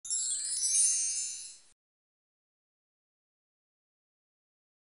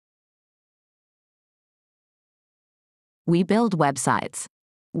We build websites.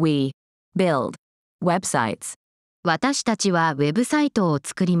 We build websites. 私たちはウェブサイトを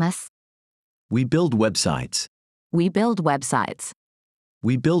作ります。We build websites. We build websites.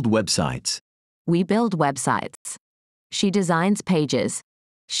 We build websites. We build websites. She designs pages.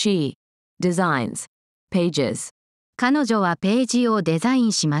 She designs pages. 彼女はページをデザイ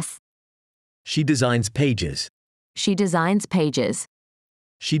ンします。She designs pages. She designs pages.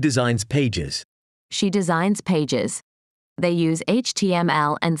 She designs pages. She designs pages. They use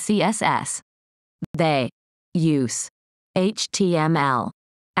HTML and CSS. They use HTML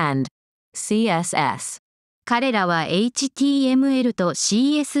and CSS. 彼らは HTML と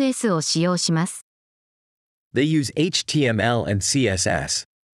CSS を使用します。They use HTML and CSS.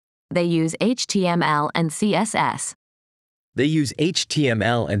 They use HTML and CSS. They use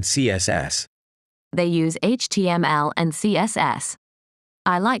HTML and CSS. They use HTML and CSS.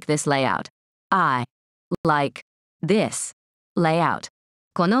 I like this layout. I like this layout.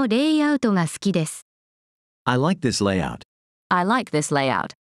 このレイアウトが好きです。I like this layout. I like this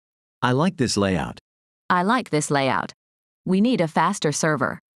layout. I like this layout. I like this layout. We need a faster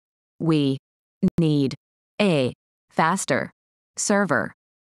server. We need a faster server.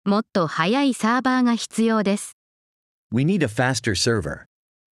 もっと速いサーバーが必要です。We need a faster server.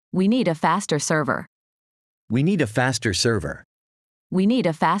 We need a faster server. We need a faster server. We need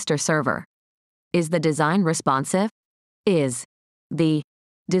a faster server. Is the design responsive? Is the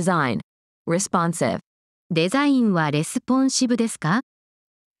design responsive? デザインはレスポンシブですか？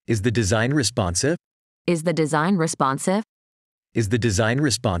 Is the design responsive? Is the design responsive? Is the design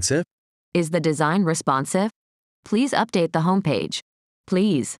responsive? Is the design responsive? Please update the homepage.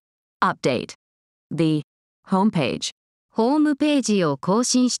 Please update the homepage. ホームページを更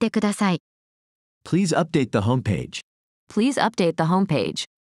新してください。Please update the homepage. Please update the homepage.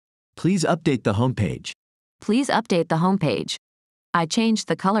 Please update the homepage. Please update the homepage. I changed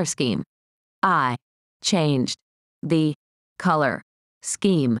the color scheme. I changed the color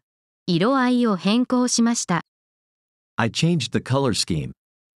scheme. 色合いを変更しました。I changed the color scheme.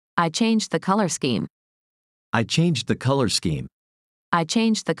 I changed the color scheme. I changed the color scheme. I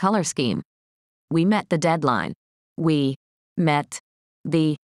changed the color scheme. We met the deadline. We met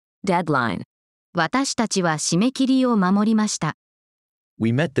the deadline. 私たちは締め切りを守りました。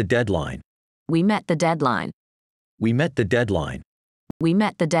We met the deadline. We met the deadline. We met the deadline. We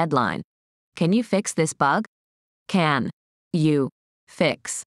met the deadline. Can you fix this bug? Can you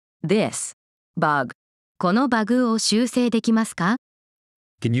fix this bug? このバグを修正できますか？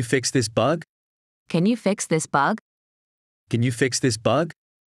 Can you fix this bug? Can you fix this bug? Can you fix this bug?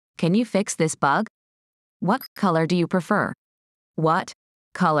 Can you fix this bug? What color do you prefer? What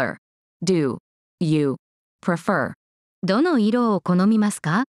color do you prefer? どの色を好みます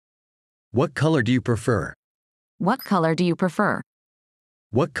か？ What color do you prefer? What color do you prefer?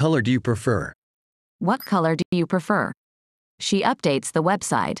 What color do you prefer? What color do you prefer? She updates the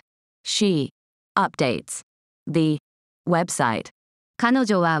website. She updates the website. 彼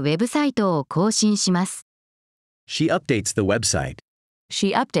女はウェブサイトを更新します。She updates the website.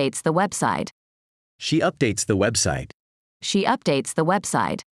 She updates the website. She updates the website. She updates the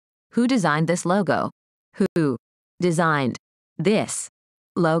website. Who designed this logo? Who designed this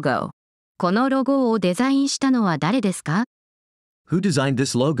logo? このロゴをデザインしたのは誰ですか？ Who designed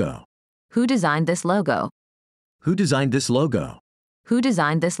this logo? Who designed this logo? Who designed this logo? Who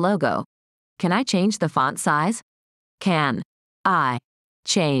designed this logo? Can I change the font size? Can I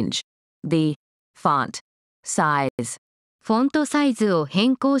change the font size? フォントサイズを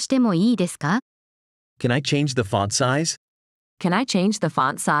変更してもいいですか？ Can I change the font size? Can I change the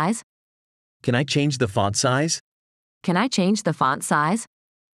font size? Can I change the font size? Can I change the font size?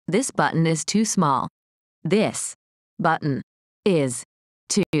 This button is too small. This button is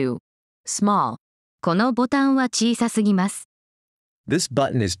too small. このボタンは小さすぎます。This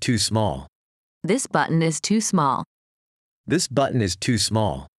button is too small. This button is too small. This button is too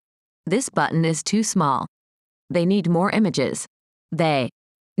small. This button is too small. They need more images. They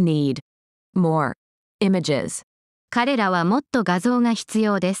need more images. 彼らはもっと画像が必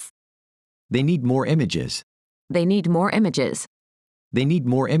要です。They need more images. They need more images. They need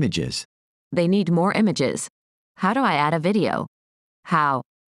more images. They need more images. How do I add a video? How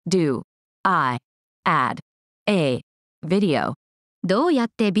do I add a video? どうやっ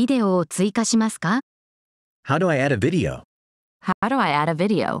てビデオを追加しますか？ How do I add a video? How do I add a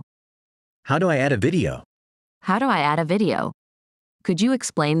video? How do I add a video? How do I add a video? Could you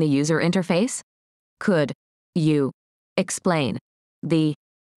explain the user interface? Could you explain the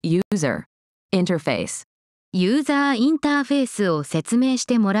user interface? ユーザーインターフェースを説明し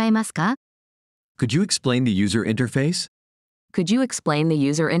てもらえますか？ Could you explain the user interface? Could you explain the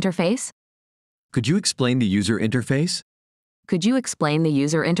user interface? Could you explain the user interface? Could you explain the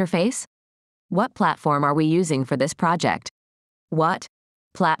user interface? What platform are we using for this project? What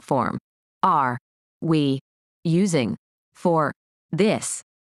platform are we using for this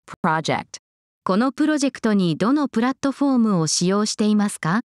project? このプロジェクトにどのプラットフォームを使用しています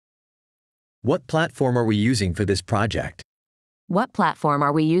か？ What platform are we using for this project? What platform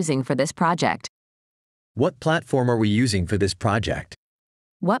are we using for this project? What platform are we using for this project?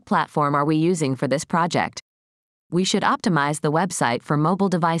 What platform are we using for this project? We should optimize the website for mobile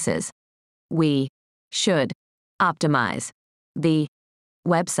devices. We should optimize the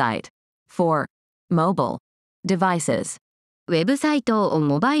website for mobile devices. ウェブサイトを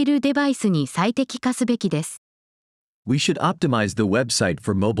モバイルデバイスに最適化すべきです。We should optimize the website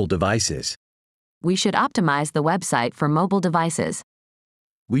for mobile devices. We should optimize the website for mobile devices.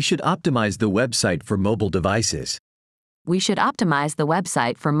 We should optimize the website for mobile devices. We should optimize the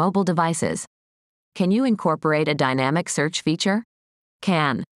website for mobile devices. Can you incorporate a dynamic search feature?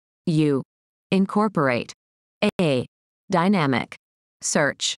 Can you incorporate a dynamic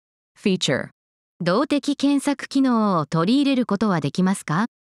search feature? 動的検索機能を取り入れることはできますか？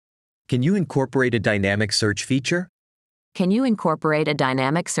 Can you incorporate a dynamic search feature? Can you incorporate a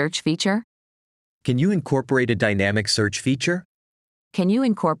dynamic search feature? Can you incorporate a dynamic search feature? Can you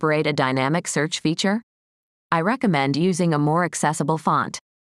incorporate a dynamic search feature? I recommend using a more accessible font.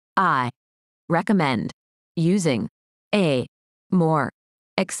 I recommend using a more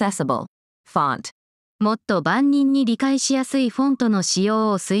accessible font. もっと万人に理解しやすいフォントの使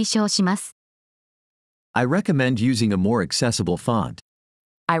用を推奨します。I recommend using a more accessible font.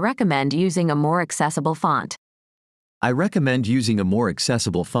 I recommend using a more accessible font. I recommend using a more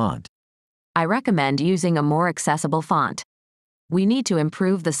accessible font. I recommend using a more accessible font. We need to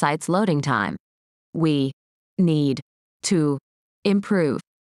improve the site's loading time. We need to improve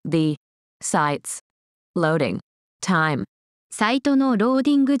the site's loading time. サイトのロー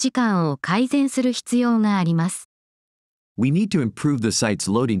ディング時間を改善する必要があります。We need to improve the site's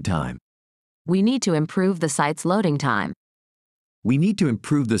loading time. We need to improve the site's loading time. We need to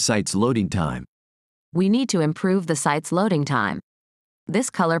improve the site's loading time. We need to improve the site's loading time. This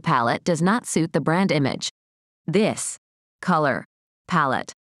color palette does not suit the brand image. This color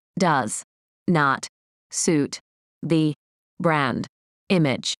palette does not suit the brand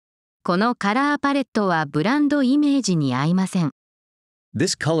image. このカラーパレットはブランドイメージに合いません。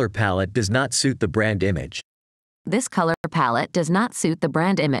This color palette does not suit the brand image. This color palette does not suit the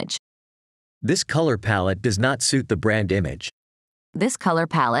brand image. This color palette does not suit the brand image. This color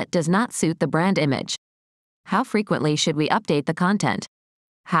palette does not suit the brand image. How frequently should we update the content?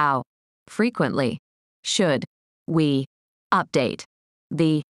 How frequently should we update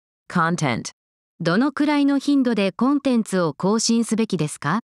the content? どのくらいの頻度でコンテンツを更新すべきです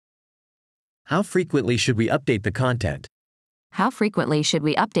か？ How frequently should we update the content? How frequently should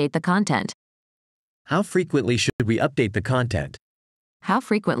we update the content? How frequently should we update the content? How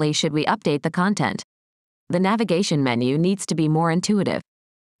frequently should we update the content? The navigation menu needs to be more intuitive.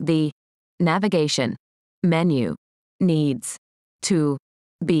 The navigation menu needs to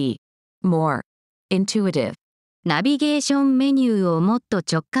be more intuitive. ナビゲーションメニューをもっと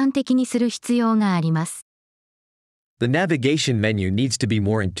直感的にする必要があります。The navigation menu needs to be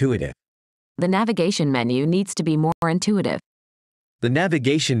more intuitive. The navigation menu needs to be more intuitive. The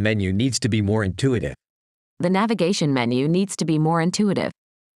navigation menu needs to be more intuitive. The navigation menu needs to be more intuitive.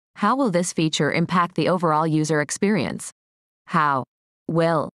 How will this feature impact the overall user experience? How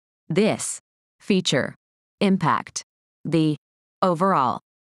will this feature impact the overall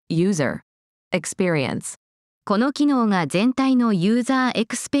user experience? この機能が全体のユーザーエ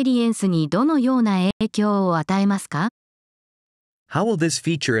クスペリエンスにどのような影響を与えますか？ How will this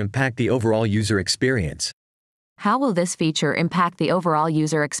feature impact the overall user experience? How will this feature impact the overall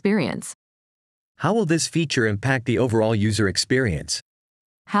user experience? How will this feature impact the overall user experience?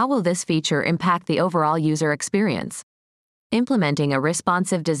 How will this feature impact the overall user experience? Implementing a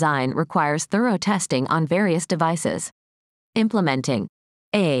responsive design requires thorough testing on various devices. Implementing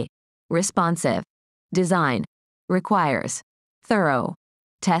a responsive design requires thorough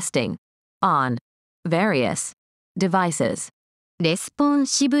testing on various devices. レスポン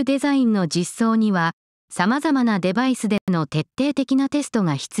シブデザインの実装には、さまざまなデバイスでの徹底的なテスト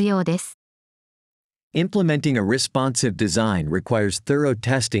が必要です。Implementing a responsive design requires thorough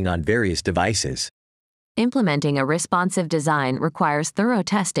testing on various devices. Implementing a responsive design requires thorough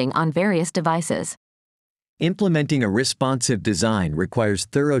testing on various devices. Implementing a responsive design requires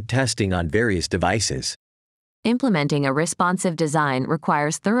thorough testing on various devices. Implementing a responsive design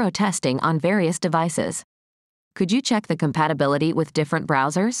requires thorough testing on various devices. Could you check the compatibility with different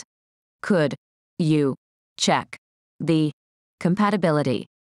browsers? Could you check the compatibility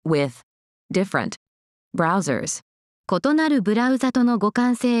with different browsers? 異なるブラウザとの互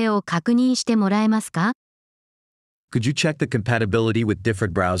換性を確認してもらえますか？ Could you check the compatibility with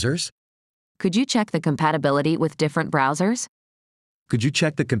different browsers? Could you check the compatibility with different browsers? Could you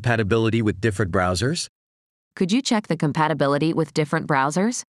check the compatibility with different browsers? Could you check the compatibility with different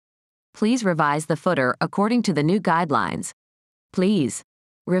browsers? Please revise the footer according to the new guidelines. Please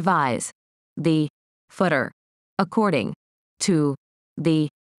revise the footer according to the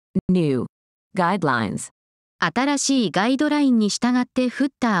new guidelines. 新しいガイドラインに従ってフッ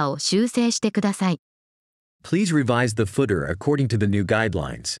ターを修正してください。Please revise the footer according to the new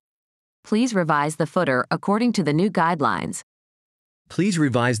guidelines. Please revise the footer according to the new guidelines. Please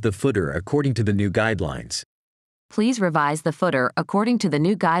revise the footer according to the new guidelines. Please revise the footer according to the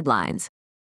new guidelines.